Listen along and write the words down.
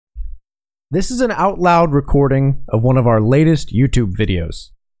This is an out loud recording of one of our latest YouTube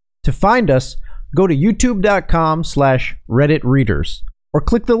videos. To find us, go to youtube.com/redditreaders or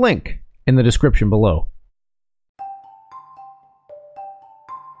click the link in the description below.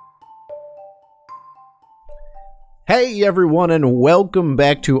 Hey everyone, and welcome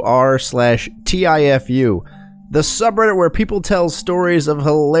back to r/TIFU, the subreddit where people tell stories of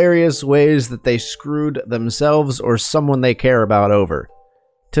hilarious ways that they screwed themselves or someone they care about over.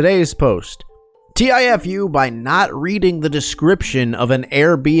 Today's post: TIFU by not reading the description of an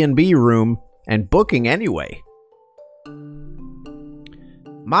Airbnb room and booking anyway.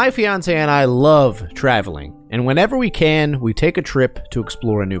 My fiance and I love traveling, and whenever we can, we take a trip to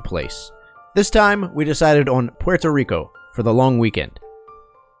explore a new place. This time, we decided on Puerto Rico for the long weekend.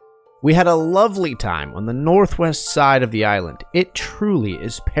 We had a lovely time on the northwest side of the island. It truly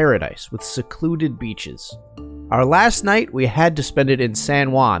is paradise with secluded beaches. Our last night, we had to spend it in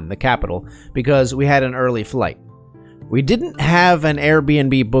San Juan, the capital, because we had an early flight. We didn't have an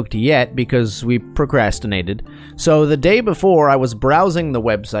Airbnb booked yet because we procrastinated, so the day before I was browsing the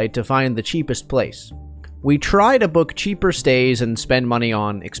website to find the cheapest place. We try to book cheaper stays and spend money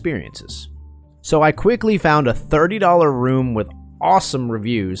on experiences. So I quickly found a $30 room with awesome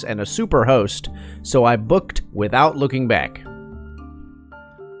reviews and a super host, so I booked without looking back.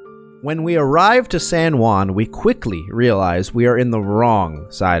 When we arrived to San Juan, we quickly realized we are in the wrong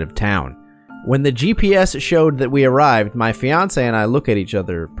side of town. When the GPS showed that we arrived, my fiance and I look at each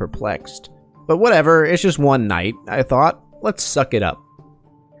other perplexed. But whatever, it's just one night, I thought. Let's suck it up.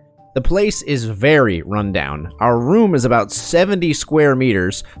 The place is very rundown. Our room is about 70 square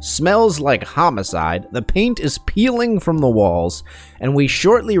meters, smells like homicide, the paint is peeling from the walls, and we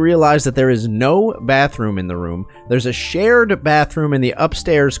shortly realize that there is no bathroom in the room. There's a shared bathroom in the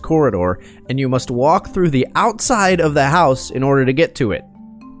upstairs corridor, and you must walk through the outside of the house in order to get to it.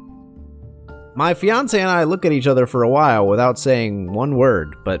 My fiance and I look at each other for a while without saying one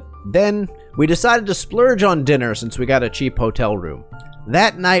word, but then we decided to splurge on dinner since we got a cheap hotel room.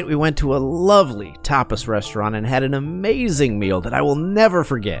 That night, we went to a lovely tapas restaurant and had an amazing meal that I will never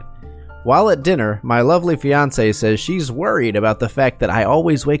forget. While at dinner, my lovely fiance says she's worried about the fact that I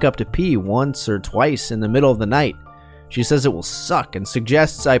always wake up to pee once or twice in the middle of the night. She says it will suck and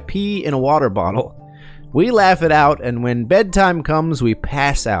suggests I pee in a water bottle. We laugh it out, and when bedtime comes, we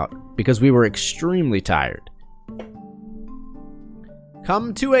pass out because we were extremely tired.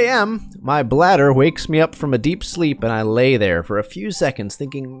 Come 2 a.m., my bladder wakes me up from a deep sleep and I lay there for a few seconds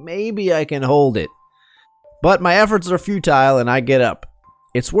thinking maybe I can hold it. But my efforts are futile and I get up.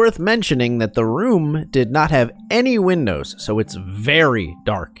 It's worth mentioning that the room did not have any windows, so it's very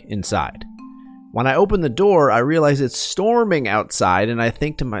dark inside. When I open the door, I realize it's storming outside and I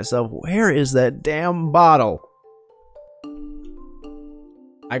think to myself, where is that damn bottle?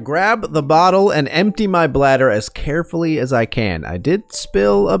 I grab the bottle and empty my bladder as carefully as I can. I did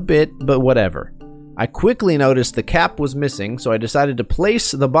spill a bit, but whatever. I quickly noticed the cap was missing, so I decided to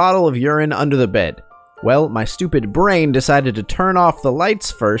place the bottle of urine under the bed. Well, my stupid brain decided to turn off the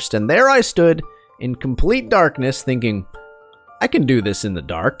lights first, and there I stood in complete darkness thinking, I can do this in the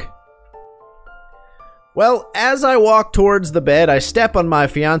dark. Well, as I walk towards the bed, I step on my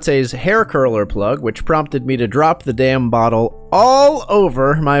fiance's hair curler plug, which prompted me to drop the damn bottle all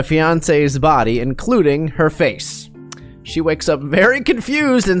over my fiance's body, including her face. She wakes up very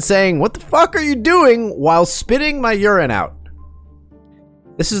confused and saying, "What the fuck are you doing?" while spitting my urine out.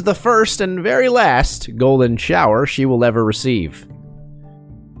 This is the first and very last golden shower she will ever receive.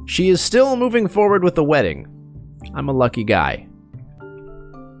 She is still moving forward with the wedding. I'm a lucky guy.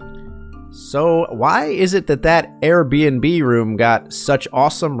 So, why is it that Airbnb room got such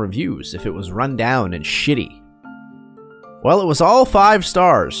awesome reviews if it was run down and shitty? Well, it was all 5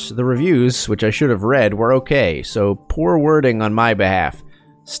 stars. The reviews, which I should have read, were okay, so poor wording on my behalf.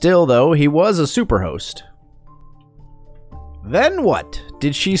 Still, though, he was a superhost. Then what?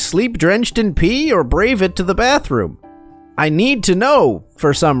 Did she sleep drenched in pee or brave it to the bathroom? I need to know,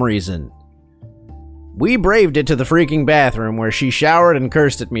 for some reason. We braved it to the freaking bathroom where she showered and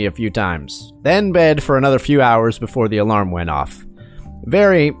cursed at me a few times. Then bed for another few hours before the alarm went off.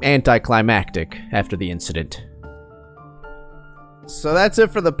 Very anticlimactic after the incident. So that's it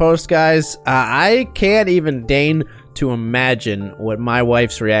for the post, guys. I can't even deign to imagine what my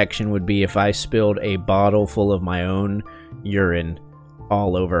wife's reaction would be if I spilled a bottle full of my own urine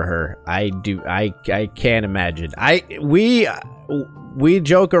all over her. I can't imagine. We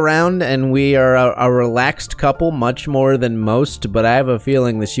joke around and we are a relaxed couple, much more than most, but I have a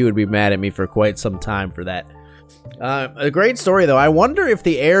feeling that she would be mad at me for quite some time for that. A great story, though. I wonder if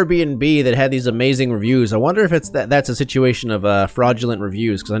the Airbnb that had these amazing reviews, I wonder if that's a situation of fraudulent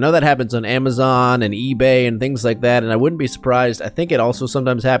reviews, because I know that happens on Amazon and eBay and things like that, and I wouldn't be surprised. I think it also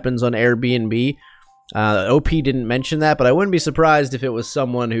sometimes happens on Airbnb. OP didn't mention that, but I wouldn't be surprised if it was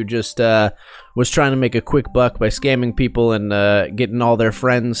someone who just was trying to make a quick buck by scamming people and getting all their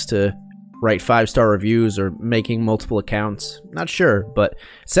friends to write 5-star reviews or making multiple accounts. Not sure, but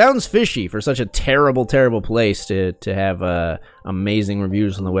it sounds fishy for such a terrible, terrible place to have amazing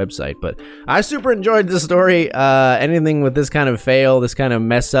reviews on the website. But I super enjoyed this story. Anything with this kind of fail, this kind of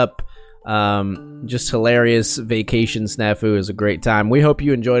mess up, just hilarious vacation snafu is a great time. We hope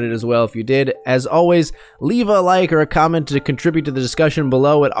you enjoyed it as well. If you did, as always, leave a like or a comment to contribute to the discussion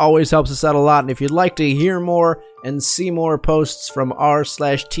below. It always helps us out a lot. And if you'd like to hear more and see more posts from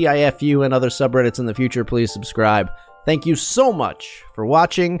r/TIFU and other subreddits in the future, please subscribe. Thank you so much for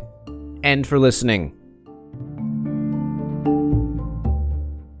watching and for listening.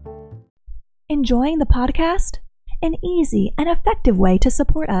 Enjoying the podcast? An easy and effective way to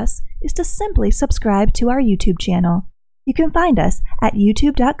support us is to simply subscribe to our YouTube channel. You can find us at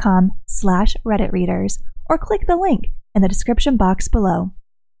youtube.com/RedditReaders or click the link in the description box below.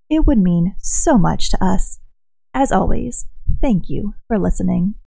 It would mean so much to us. As always, thank you for listening.